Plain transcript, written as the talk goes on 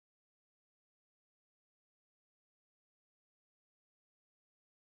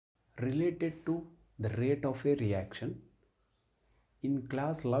related to the rate of a reaction. In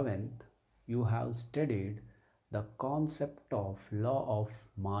class 11th, you have studied the concept of law of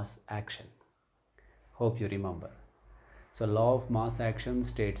mass action. Hope you remember. So law of mass action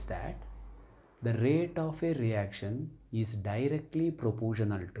states that the rate of a reaction is directly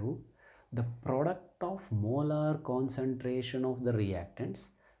proportional to the product of molar concentration of the reactants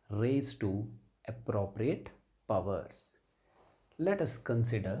raised to appropriate powers. Let us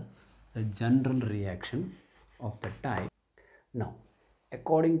consider a general reaction of the type. Now,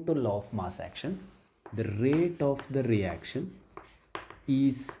 according to law of mass action, the rate of the reaction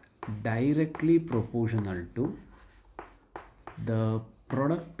is directly proportional to the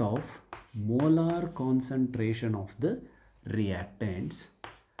product of molar concentration of the reactants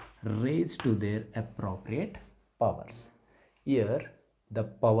raised to their appropriate powers. Here, the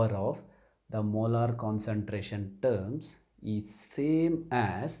power of the molar concentration terms is same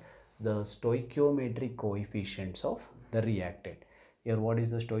as the stoichiometric coefficients of the reactant. Here, what is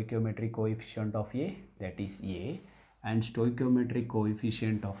the stoichiometric coefficient of A? That is A, and stoichiometric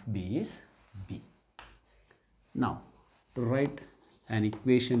coefficient of B is B. Now, to write an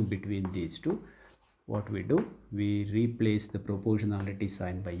equation between these two, what we do? We replace the proportionality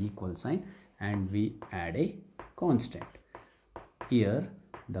sign by equal sign and we add a constant. Here,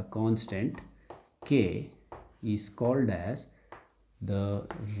 the constant K is called as the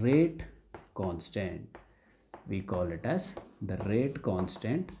rate constant. We call it as the rate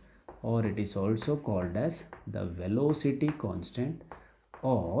constant, or it is also called as the velocity constant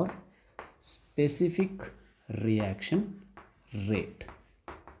or specific reaction rate.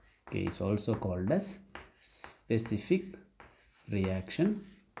 K is also called as specific reaction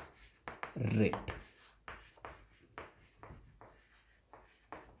rate.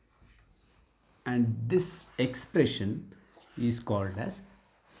 And this expression is called as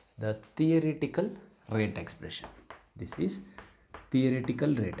the theoretical rate expression. This is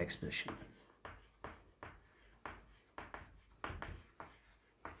theoretical rate expression.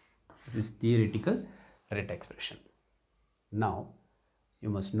 This is theoretical rate expression. Now, you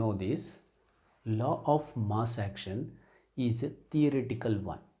must know this. Law of mass action is a theoretical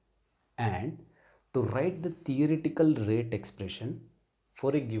one. And to write the theoretical rate expression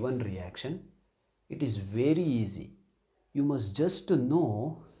for a given reaction, it is very easy. You must just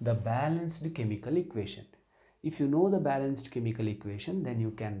know the balanced chemical equation. If you know the balanced chemical equation, then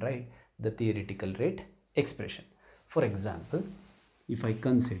you can write the theoretical rate expression. For example, if I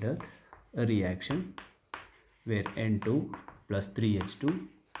consider a reaction where N2 plus 3H2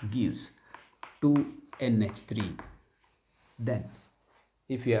 gives 2NH3, then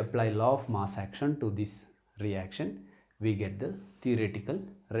if you apply law of mass action to this reaction, we get the theoretical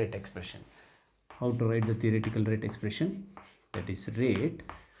rate expression. How to write the theoretical rate expression? That is, rate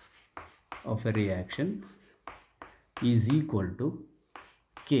of a reaction is equal to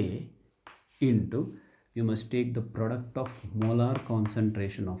K into, you must take the product of molar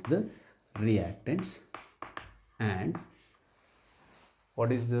concentration of the reactants, and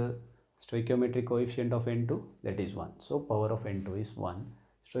what is the stoichiometric coefficient of N2? That is 1. So power of N2 is 1.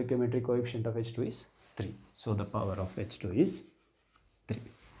 Stoichiometric coefficient of H2 is 3. So the power of H2 is 3.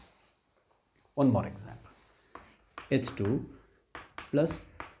 One more example. H2 plus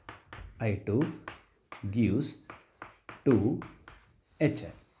I2 gives 2HI.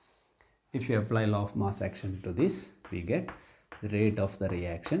 If you apply law of mass action to this, we get the rate of the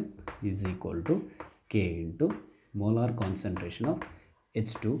reaction is equal to K into molar concentration of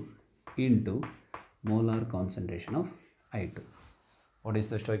H2 into molar concentration of I2. What is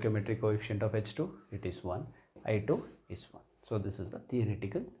the stoichiometric coefficient of H2? It is 1. I2 is 1. So this is the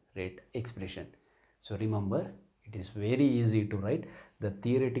theoretical rate expression. So remember, it is very easy to write the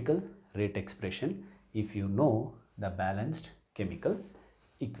theoretical rate expression if you know the balanced chemical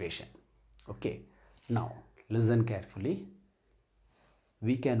equation. Okay. Now listen carefully.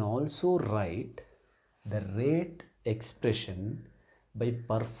 We can also write the rate expression by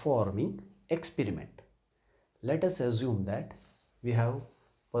performing experiment. Let us assume that we have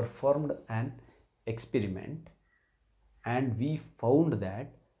performed an experiment and we found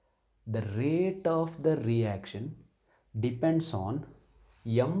that the rate of the reaction depends on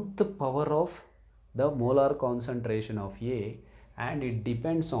mth power of the molar concentration of A, and it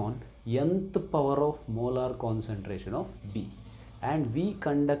depends on nth power of molar concentration of B. And we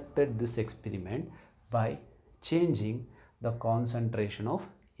conducted this experiment by changing the concentration of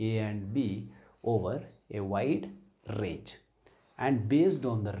A and B over a wide range. And based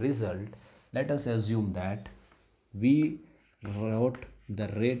on the result, let us assume that we wrote the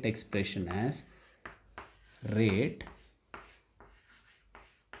rate expression as rate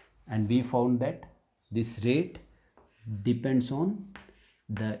and we found that this rate depends on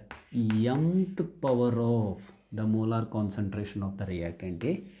the mth power of the molar concentration of the reactant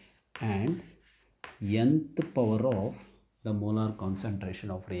A and nth power of the molar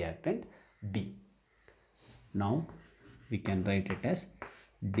concentration of reactant B. Now we can write it as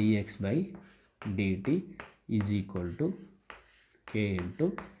dx by dt is equal to K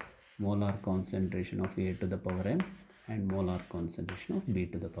into molar concentration of A to the power m and molar concentration of B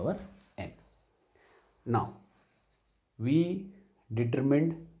to the power n. Now we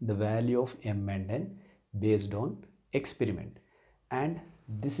determined the value of m and n based on experiment, and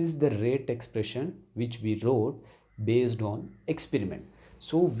this is the rate expression which we wrote based on experiment.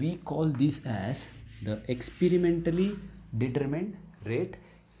 So we call this as the experimentally determined rate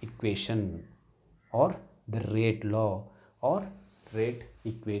equation or the rate law or rate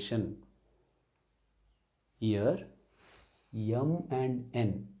equation. Here m and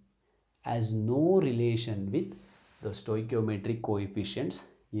n has no relation with the stoichiometric coefficients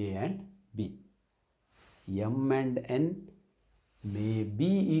A and B. M and n may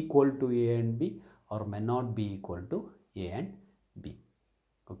be equal to A and B or may not be equal to A and B.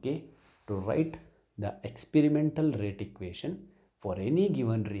 Okay, to write the experimental rate equation for any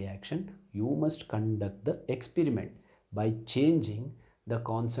given reaction, you must conduct the experiment by changing the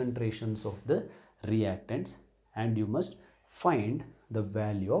concentrations of the reactants, and you must find the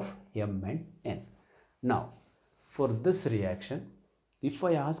value of m and n. Now for this reaction, if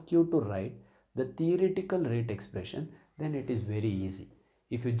I ask you to write the theoretical rate expression, then it is very easy.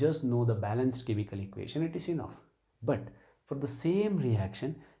 If you just know the balanced chemical equation, it is enough. But for the same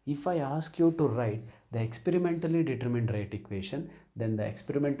reaction, if I ask you to write the experimentally determined rate equation, then the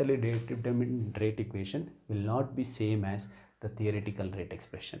experimentally determined rate equation will not be same as the theoretical rate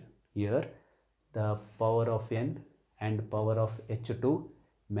expression. Here the power of n and power of H2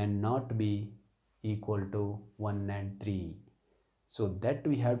 may not be equal to 1 and 3. So that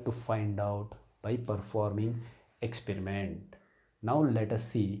we have to find out by performing experiment. Now let us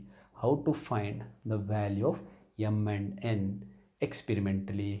see how to find the value of m and n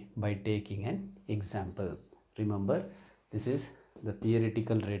experimentally by taking an example. Remember, this is the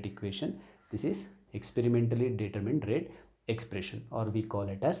theoretical rate equation. This is experimentally determined rate expression, or we call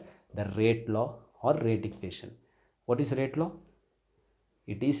it as the rate law or rate equation. What is rate law?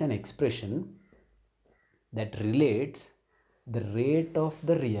 It is an expression that relates the rate of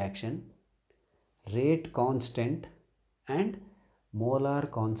the reaction, rate constant, and molar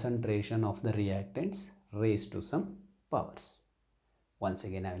concentration of the reactants raised to some powers. Once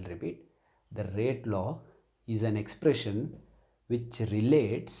again I will repeat, the rate law is an expression which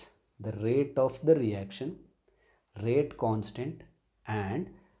relates the rate of the reaction, rate constant, and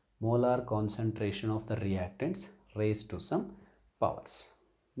molar concentration of the reactants raised to some powers.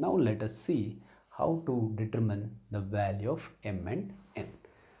 Now let us see how to determine the value of m and n.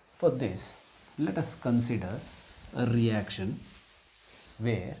 For this, let us consider a reaction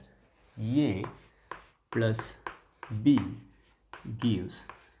where A plus B gives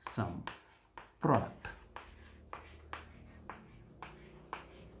some product.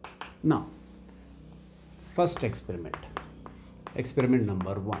 Now, first experiment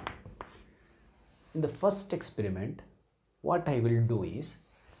number 1. In the first experiment, what I will do is,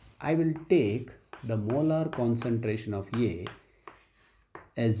 I will take the molar concentration of A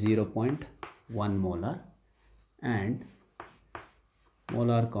as 0.1 molar and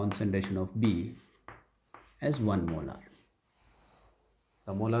molar concentration of B as 1 molar.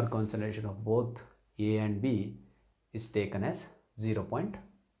 The molar concentration of both A and B is taken as 0.1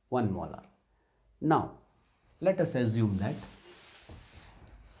 molar. Now let us assume that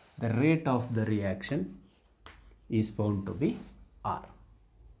the rate of the reaction is found to be R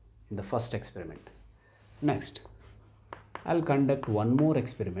in the first experiment. Next, I'll conduct one more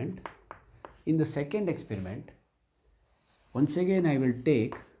experiment. In the second experiment, once again I will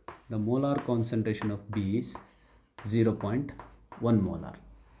take the molar concentration of B is 0.1 molar.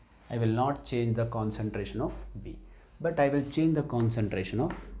 I will not change the concentration of B, but I will change the concentration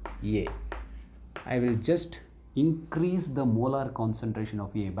of A. I will just increase the molar concentration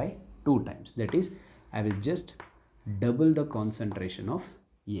of A by 2 times. That is, I will just double the concentration of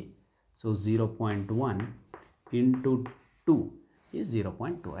A. So 0.1 into 2 is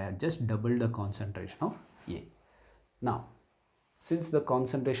 0.2. I have just doubled the concentration of A. Now, since the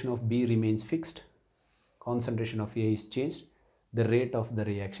concentration of B remains fixed, concentration of A is changed, the rate of the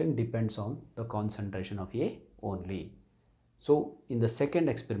reaction depends on the concentration of A only. So in the second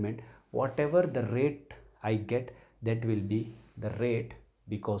experiment, whatever the rate I get, that will be the rate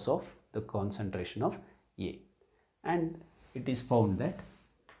because of the concentration of A. And it is found that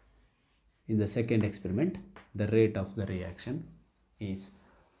In the second experiment, the rate of the reaction is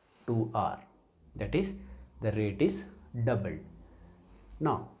 2R. That is, the rate is doubled.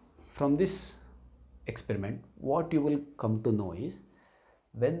 Now, from this experiment, what you will come to know is,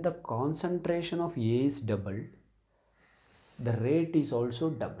 when the concentration of A is doubled, the rate is also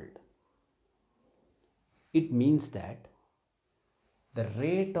doubled. It means that the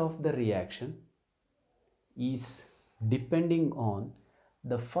rate of the reaction is depending on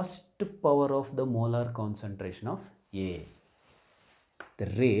the first power of the molar concentration of A. The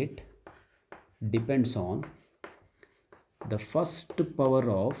rate depends on the first power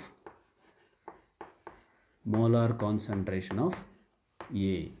of molar concentration of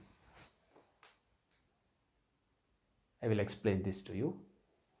A. I will explain this to you.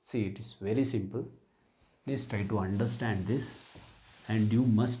 See, it is very simple. Please try to understand this, and you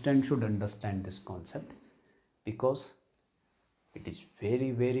must and should understand this concept, because it is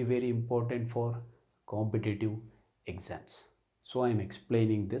very important for competitive exams. So I am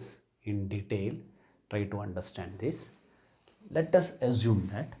explaining this in detail. Try to understand this. Let us assume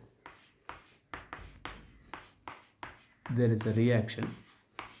that there is a reaction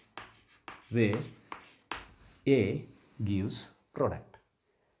where A gives product,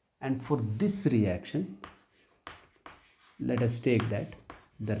 and for this reaction, let us take that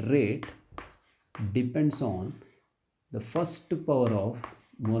the rate depends on the first power of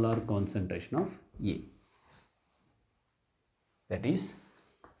molar concentration of A. That is,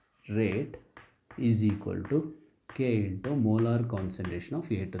 rate is equal to K into molar concentration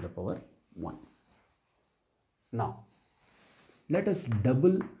of A to the power 1. Now, let us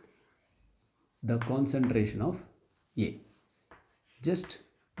double the concentration of A. Just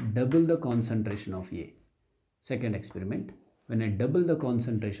double the concentration of A. Second experiment, when I double the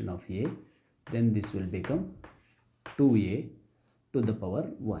concentration of A, then this will become 2A to the power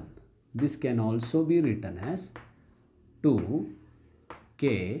 1. This can also be written as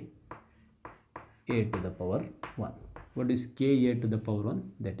 2K A to the power 1. What is K A to the power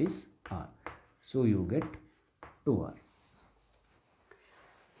 1? That is R. So you get 2R.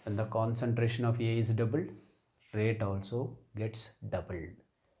 When the concentration of A is doubled, rate also gets doubled.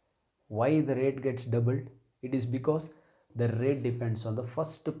 Why the rate gets doubled? It is because the rate depends on the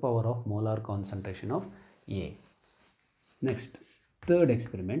first power of molar concentration of A. Next, third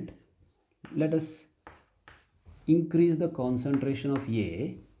experiment. Let us increase the concentration of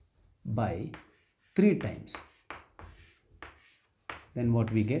A by 3 times. Then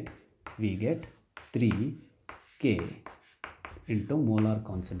what we get? We get 3K into molar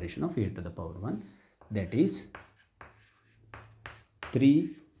concentration of A to the power 1. That is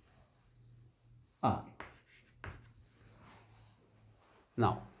 3R.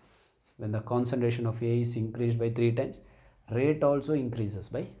 Now, when the concentration of A is increased by 3 times, rate also increases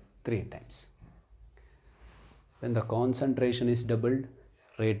by 3 times. When the concentration is doubled,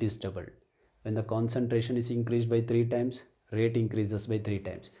 rate is doubled. When the concentration is increased by 3 times, rate increases by 3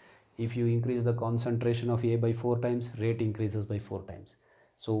 times. If you increase the concentration of A by 4 times, rate increases by 4 times.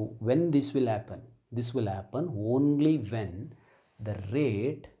 So when this will happen? This will happen only when the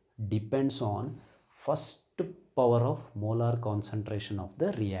rate depends on first power of molar concentration of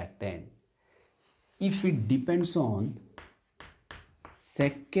the reactant. If it depends on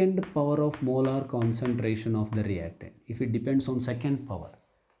second power of molar concentration of the reactant, if it depends on second power,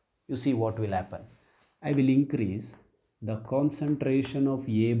 you see what will happen. I will increase the concentration of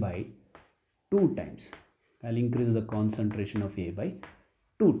A by 2 times. I'll increase the concentration of A by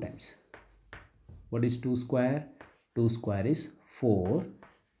 2 times. What is 2 square? 2 square is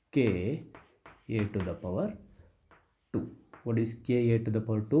 4K A to the power 2. What is K A to the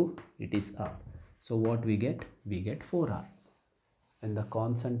power 2? It is R. So what we get? We get 4R. When the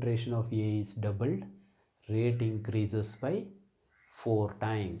concentration of A is doubled, rate increases by 4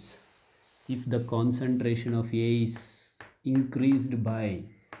 times. If the concentration of A is increased by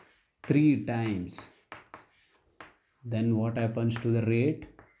 3 times, then what happens to the rate?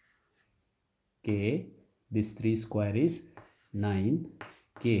 K, this 3 square is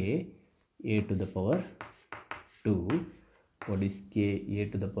 9K A to the power 2. What is K A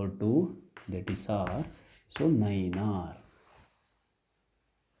to the power 2? That is R. So 9R.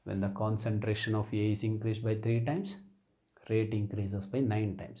 When the concentration of A is increased by 3 times, rate increases by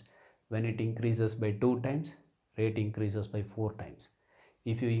 9 times. When it increases by 2 times, rate increases by 4 times.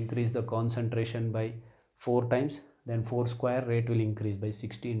 If you increase the concentration by 4 times, then 4 square rate will increase by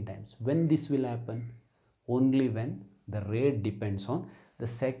 16 times. When this will happen? Only when the rate depends on the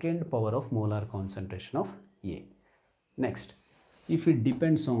second power of molar concentration of A. Next, if it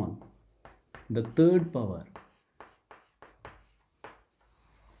depends on the third power,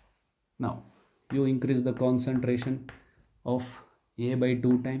 Now you increase the concentration of A by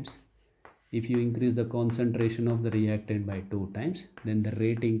 2 times. If you increase the concentration of the reactant by 2 times, then the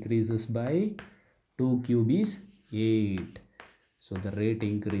rate increases by 2 cube is 8. So the rate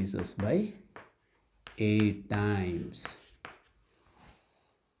increases by 8 times.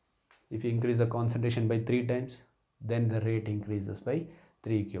 If you increase the concentration by 3 times, then the rate increases by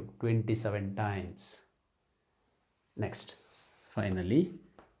 3 cube, 27 times. Next, finally,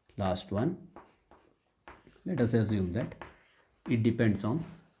 last one. Let us assume that it depends on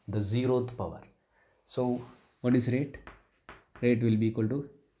the 0th power. So what is rate? Rate will be equal to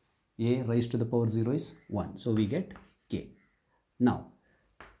A raised to the power 0 is 1. So we get K. Now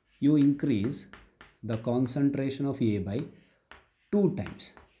you increase the concentration of A by 2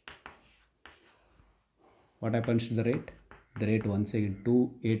 times. What happens to the rate? The rate once again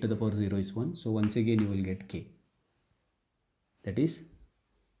 2 A to the power 0 is 1. So once again you will get K. That is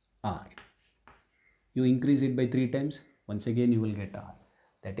R. You increase it by 3 times. Once again you will get R.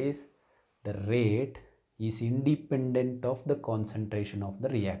 That is, the rate is independent of the concentration of the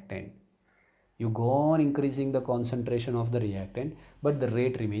reactant. You go on increasing the concentration of the reactant, but the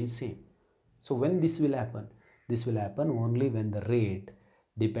rate remains same. So when this will happen? This will happen only when the rate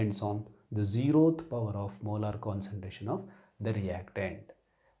depends on the 0th power of molar concentration of the reactant.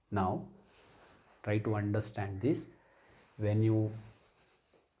 Now try to understand this. When you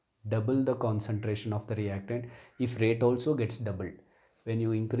double the concentration of the reactant, if rate also gets doubled. When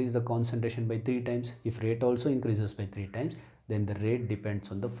you increase the concentration by 3 times, if rate also increases by 3 times, then the rate depends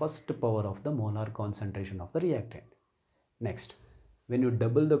on the first power of the molar concentration of the reactant. Next, when you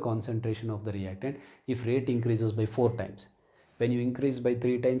double the concentration of the reactant, if rate increases by 4 times, when you increase by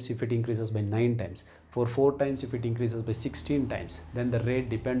 3 times, if it increases by 9 times, for 4 times if it increases by 16 times, then the rate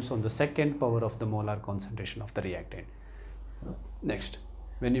depends on the second power of the molar concentration of the reactant. Next,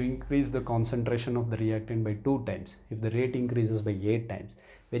 when you increase the concentration of the reactant by 2 times, if the rate increases by 8 times,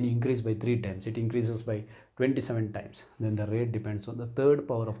 when you increase by 3 times, it increases by 27 times, then the rate depends on the third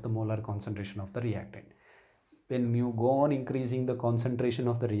power of the molar concentration of the reactant. When you go on increasing the concentration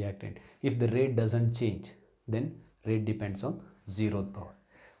of the reactant, if the rate doesn't change, then rate depends on 0th power.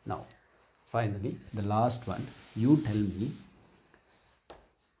 Now, finally, the last one, you tell me,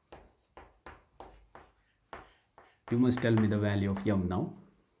 you must tell me the value of M now.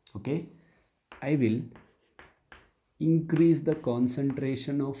 Okay, I will increase the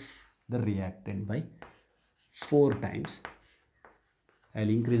concentration of the reactant by 4 times. I will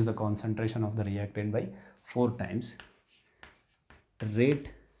increase the concentration of the reactant by 4 times. The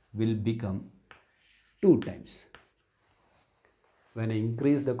rate will become 2 times. When I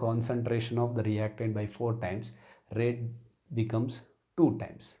increase the concentration of the reactant by 4 times, rate becomes 2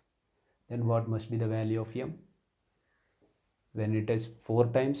 times. Then what must be the value of M? When it is 4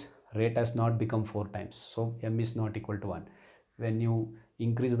 times, rate has not become 4 times. So M is not equal to 1. When you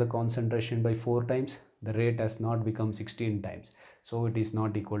increase the concentration by 4 times, the rate has not become 16 times. So it is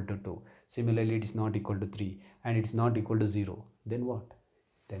not equal to 2. Similarly, it is not equal to 3 and it is not equal to 0. Then what?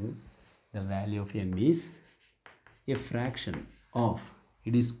 Then the value of M is a fraction of,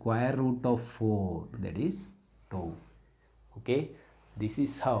 it is square root of 4, that is 2. Okay, this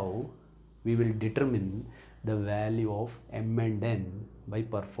is how we will determine the value of M and N by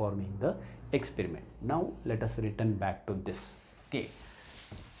performing the experiment. Now let us return back to this. Okay,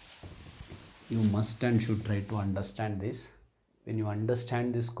 you must and should try to understand this. When you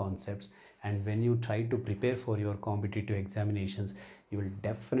understand these concepts and when you try to prepare for your competitive examinations, you will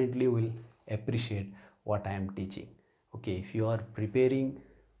definitely appreciate what I am teaching. Okay, if you are preparing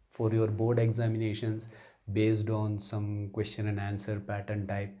for your board examinations based on some question and answer pattern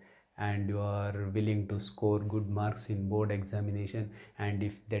type, and you are willing to score good marks in board examination, and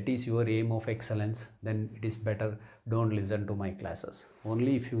if that is your aim of excellence, then it is better don't listen to my classes.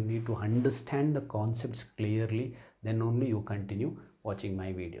 Only if you need to understand the concepts clearly, then only you continue watching my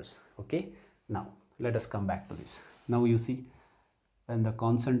videos. Okay, now let us come back to this. Now you see, when the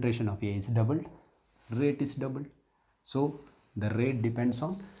concentration of A is doubled, rate is doubled. So the rate depends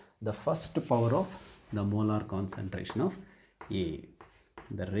on the first power of the molar concentration of A.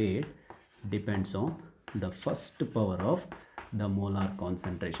 The rate depends on the first power of the molar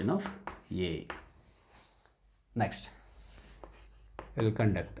concentration of A. Next, I will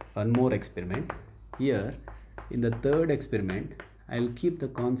conduct one more experiment. Here in the third experiment, I will keep the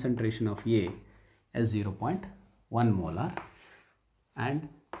concentration of A as 0.1 molar and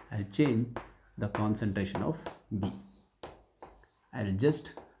I will change the concentration of B. I will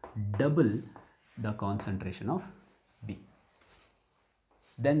just double the concentration of B.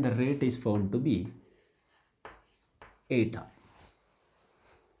 Then the rate is found to be 8R.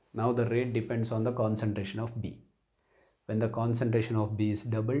 Now the rate depends on the concentration of B. When the concentration of B is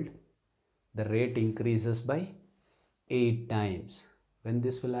doubled, the rate increases by 8 times. When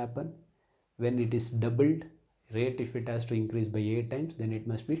this will happen? When it is doubled, rate if it has to increase by 8 times, then it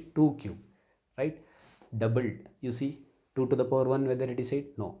must be 2 cube, right? Doubled, you see, 2 to the power 1 whether it is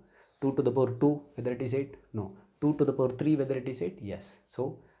 8? No. 2 to the power 2 whether it is 8? No. 2 to the power 3 whether it is 8? Yes.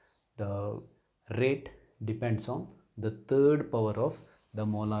 So the rate depends on the third power of the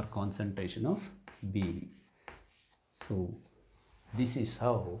molar concentration of B. So this is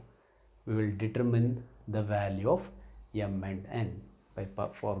how we will determine the value of M and N by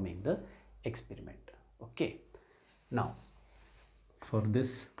performing the experiment. Okay. Now for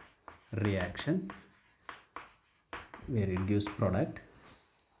this reaction, we reduce product.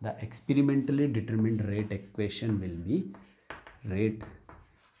 The experimentally determined rate equation will be rate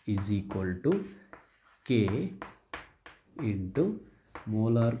is equal to K into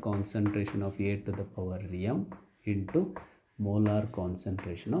molar concentration of A to the power M into molar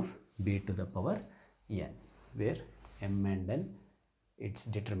concentration of B to the power N, where M and N it's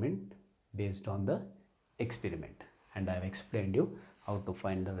determined based on the experiment, and I have explained you how to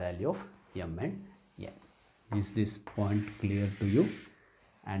find the value of M and N. Is this point clear to you?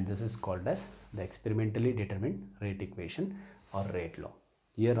 And this is called as the experimentally determined rate equation or rate law.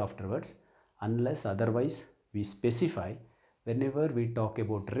 Here afterwards, unless otherwise we specify, whenever we talk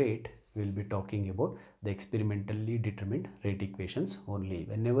about rate, we will be talking about the experimentally determined rate equations only.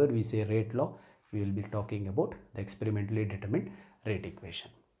 Whenever we say rate law, we will be talking about the experimentally determined rate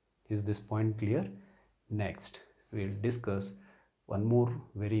equation. Is this point clear? Next, we will discuss one more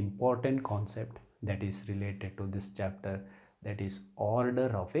very important concept that is related to this chapter, that is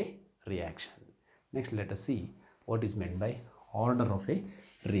order of a reaction. Next, let us see what is meant by order of a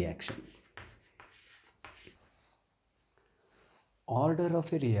reaction. Order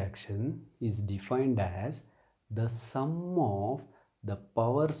of a reaction is defined as the sum of the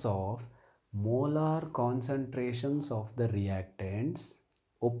powers of molar concentrations of the reactants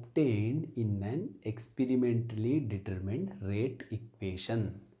obtained in an experimentally determined rate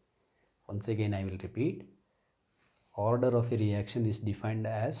equation. Once again I will repeat. Order of a reaction is defined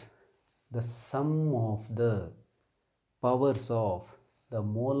as the sum of the powers of the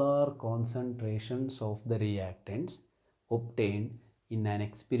molar concentrations of the reactants obtained in an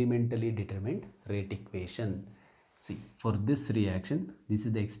experimentally determined rate equation. See, for this reaction, this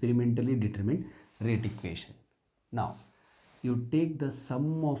is the experimentally determined rate equation. Now, you take the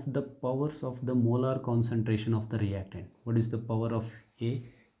sum of the powers of the molar concentration of the reactant. What is the power of A?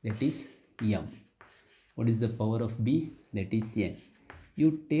 That is M. What is the power of B? That is N.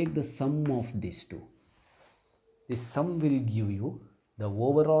 You take the sum of these two. This sum will give you the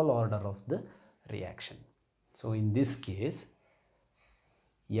overall order of the reaction. So in this case,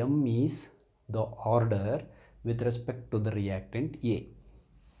 M is the order with respect to the reactant A.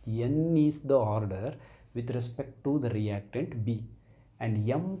 N is the order with respect to the reactant B. And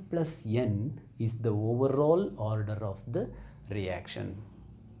M plus N is the overall order of the reaction.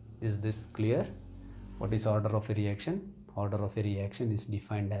 Is this clear? What is order of a reaction? Order of a reaction is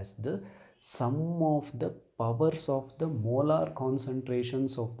defined as the sum of the powers of the molar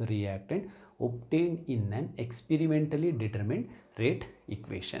concentrations of the reactant obtained in an experimentally determined rate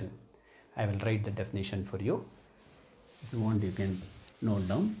equation. I will write the definition for you. If you want, you can note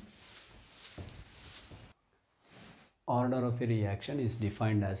down. Order of a reaction is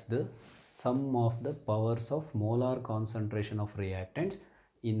defined as the sum of the powers of molar concentration of reactants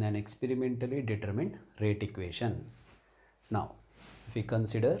in an experimentally determined rate equation. Now, if we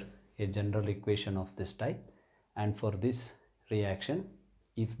consider a general equation of this type, and for this reaction,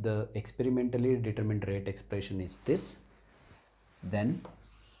 if the experimentally determined rate expression is this, then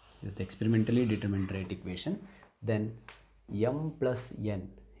is the experimentally determined rate equation, then M plus N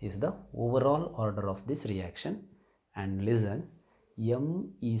is the overall order of this reaction. And listen,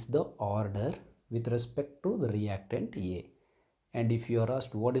 M is the order with respect to the reactant A. And if you are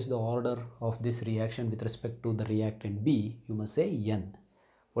asked what is the order of this reaction with respect to the reactant B, you must say N.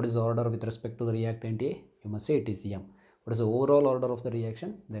 What is the order with respect to the reactant A? You must say it is M. What is the overall order of the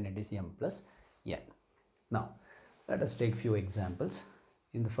reaction? Then it is M plus N. Now, let us take few examples.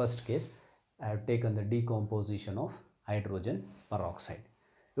 In the first case, I have taken the decomposition of hydrogen peroxide.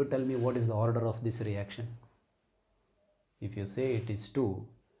 You tell me what is the order of this reaction. If you say it is 2,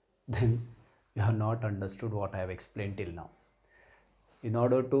 then you have not understood what I have explained till now. In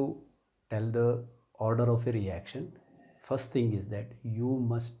order to tell the order of a reaction, first thing is that you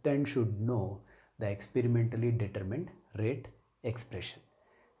must and should know the experimentally determined rate expression.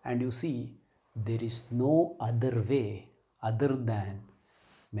 And you see, there is no other way other than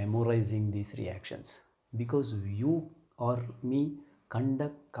memorizing these reactions, because you or me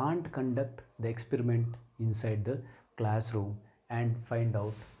can't conduct the experiment inside the classroom and find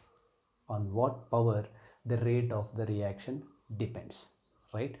out on what power the rate of the reaction depends,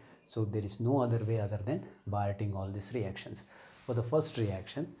 right? So there is no other way other than by writing all these reactions. For the first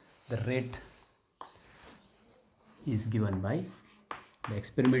reaction, the rate is given by the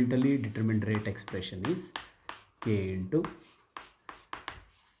experimentally determined rate expression is K into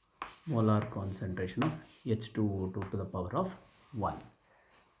molar concentration of H2O2 to the power of 1.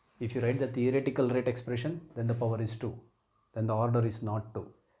 If you write the theoretical rate expression, then the power is 2. Then the order is not 2.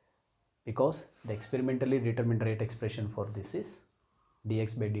 Because the experimentally determined rate expression for this is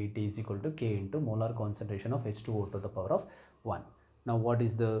dx by dt is equal to K into molar concentration of H2O to the power of 1. Now what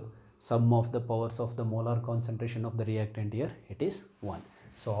is the sum of the powers of the molar concentration of the reactant here? It is 1.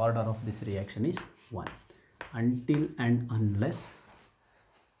 So order of this reaction is 1. Until and unless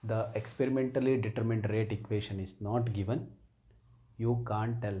the experimentally determined rate equation is not given, you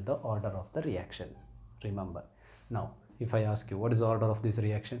can't tell the order of the reaction. Remember. Now if I ask you what is the order of this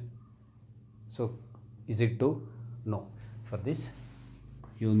reaction, so is it 2? No. For this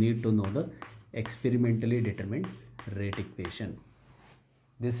you need to know the experimentally determined rate equation.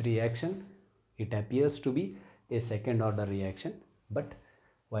 This reaction, it appears to be a second order reaction, but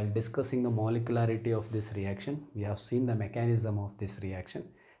while discussing the molecularity of this reaction, we have seen the mechanism of this reaction,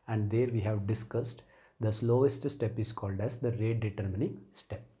 and there we have discussed the slowest step is called as the rate determining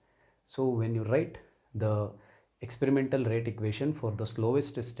step. So when you write the experimental rate equation for the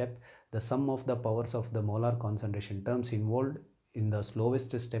slowest step, the sum of the powers of the molar concentration terms involved in the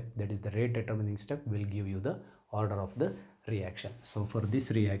slowest step, that is the rate determining step, will give you the order of the reaction. So for this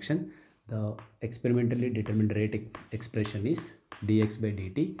reaction, the experimentally determined rate expression is dx by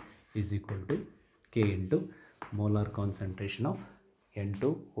dt is equal to K into molar concentration of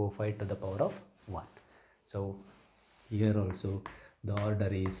N2O5 to the power of 1. So here also the order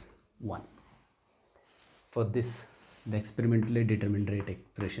is 1. For this, the experimentally determined rate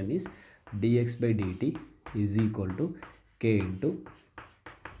expression is dx by dt is equal to K into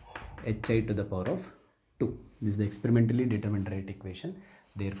Hi to the power of 2. This is the experimentally determined rate equation.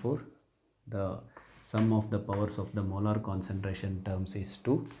 Therefore, the sum of the powers of the molar concentration terms is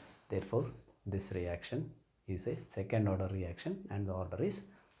 2. Therefore, this reaction is a second order reaction and the order is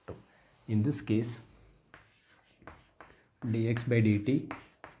 2. In this case, dx by dt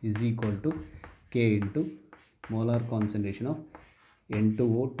is equal to K into molar concentration of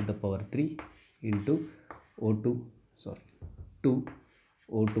N2O to the power 3 into 2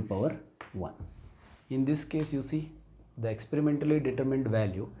 O2 power 1. In this case, you see the experimentally determined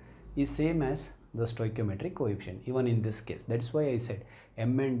value is same as the stoichiometric coefficient even in this case. That's why I said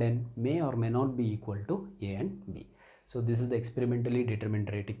m and n may or may not be equal to a and b. So this is the experimentally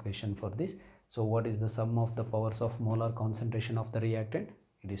determined rate equation for this. So what is the sum of the powers of molar concentration of the reactant?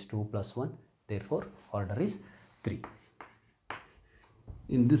 It is 2 plus 1. Therefore order is 3.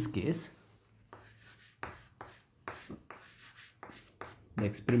 In this case, the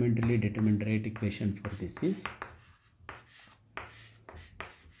experimentally determined rate equation for this is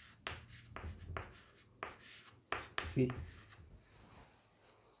see,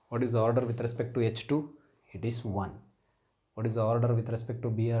 what is the order with respect to H2? It is 1. What is the order with respect to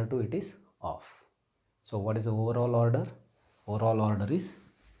Br2? It is off. So what is the overall order? Overall order is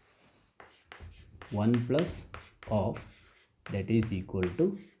 1 plus off, that is equal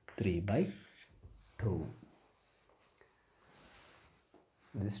to 3 by 2.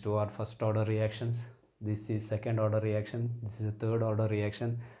 These two are first order reactions. This is second order reaction. This is a third order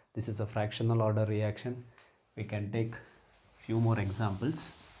reaction. This is a fractional order reaction. We can take few more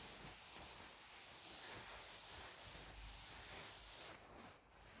examples.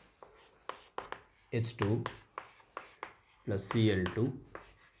 H2 plus Cl2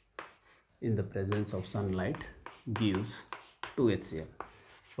 in the presence of sunlight gives 2HCl.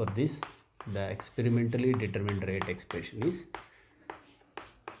 For this, the experimentally determined rate expression is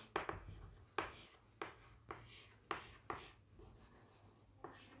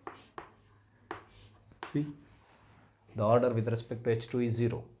see, the order with respect to H2 is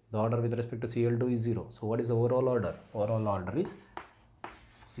 0. The order with respect to Cl2 is 0. So what is the overall order? Overall order is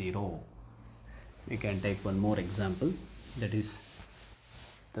 0. We can take one more example, that is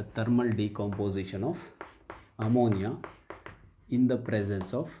the thermal decomposition of ammonia in the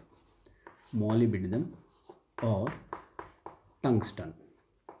presence of molybdenum or tungsten.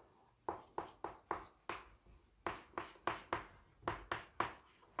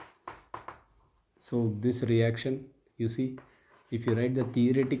 So this reaction, you see, if you write the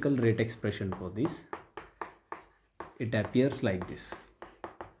theoretical rate expression for this, it appears like this.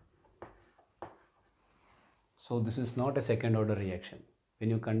 So this is not a second order reaction. When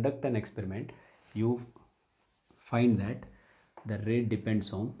you conduct an experiment, you find that the rate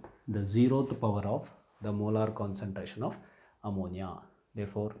depends on the 0th power of the molar concentration of ammonia.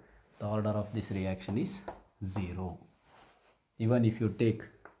 Therefore, the order of this reaction is 0. Even if you take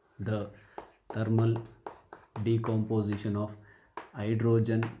the thermal decomposition of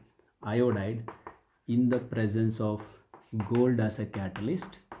hydrogen iodide in the presence of gold as a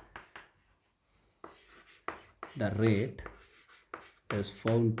catalyst, the rate is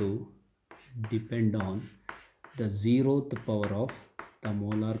found to depend on the 0th power of the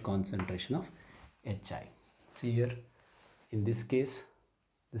molar concentration of HI. See here, in this case,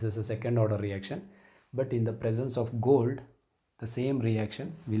 this is a second order reaction, but in the presence of gold, the same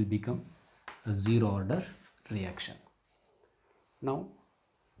reaction will become a 0 order reaction. Now,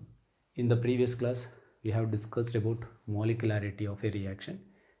 in the previous class, we have discussed about molecularity of a reaction,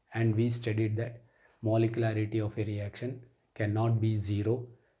 and we studied that molecularity of a reaction cannot be 0,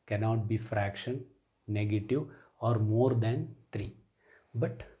 cannot be fraction, negative, or more than 3.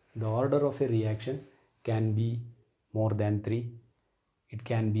 But the order of a reaction can be more than 3. It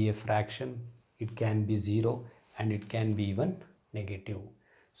can be a fraction, it can be 0, and it can be even negative.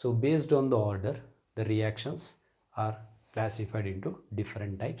 So based on the order, the reactions are classified into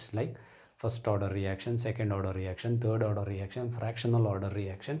different types like first order reaction, second order reaction, third order reaction, fractional order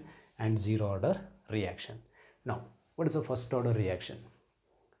reaction, and 0 order reaction. Now, what is a first order reaction?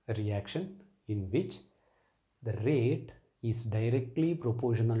 A reaction in which the rate is directly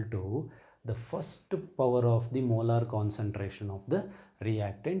proportional to the first power of the molar concentration of the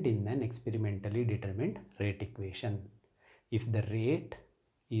reactant in an experimentally determined rate equation. If the rate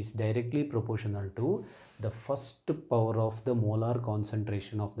is directly proportional to the first power of the molar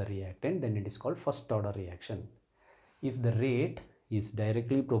concentration of the reactant, then it is called first order reaction. If the rate is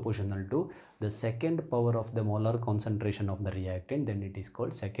directly proportional to the second power of the molar concentration of the reactant, then it is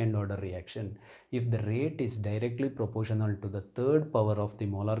called second order reaction. If the rate is directly proportional to the third power of the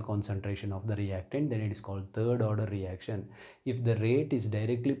molar concentration of the reactant, then it is called third order reaction. If the rate is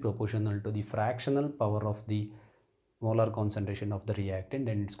directly proportional to the fractional power of the molar concentration of the reactant,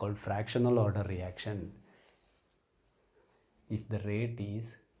 then it's called fractional order reaction. If the rate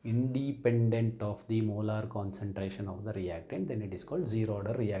is independent of the molar concentration of the reactant, then it is called 0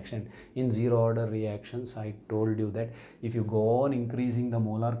 order reaction. In 0 order reactions, I told you that if you go on increasing the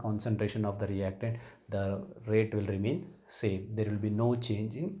molar concentration of the reactant, the rate will remain same. There will be no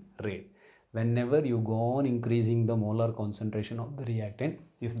change in rate. Whenever you go on increasing the molar concentration of the reactant,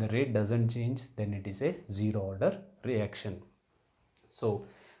 if the rate doesn't change, then it is a 0 order reaction. So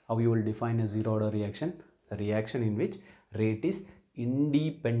how you will define a 0 order reaction? A reaction in which rate is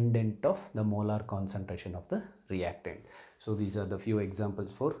independent of the molar concentration of the reactant. So these are the few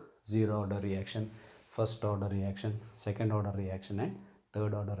examples for 0 order reaction, first order reaction, second order reaction, and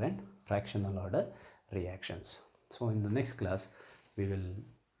third order and fractional order reactions. So in the next class, we will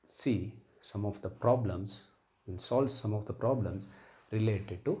see some of the problems, we'll solve some of the problems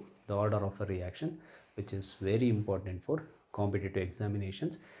related to the order of a reaction, which is very important for competitive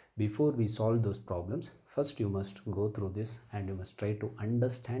examinations. Before we solve those problems, first you must go through this and you must try to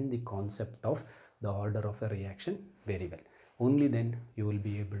understand the concept of the order of a reaction very well. Only then you will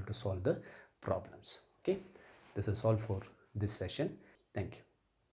be able to solve the problems. Okay, this is all for this session. Thank you.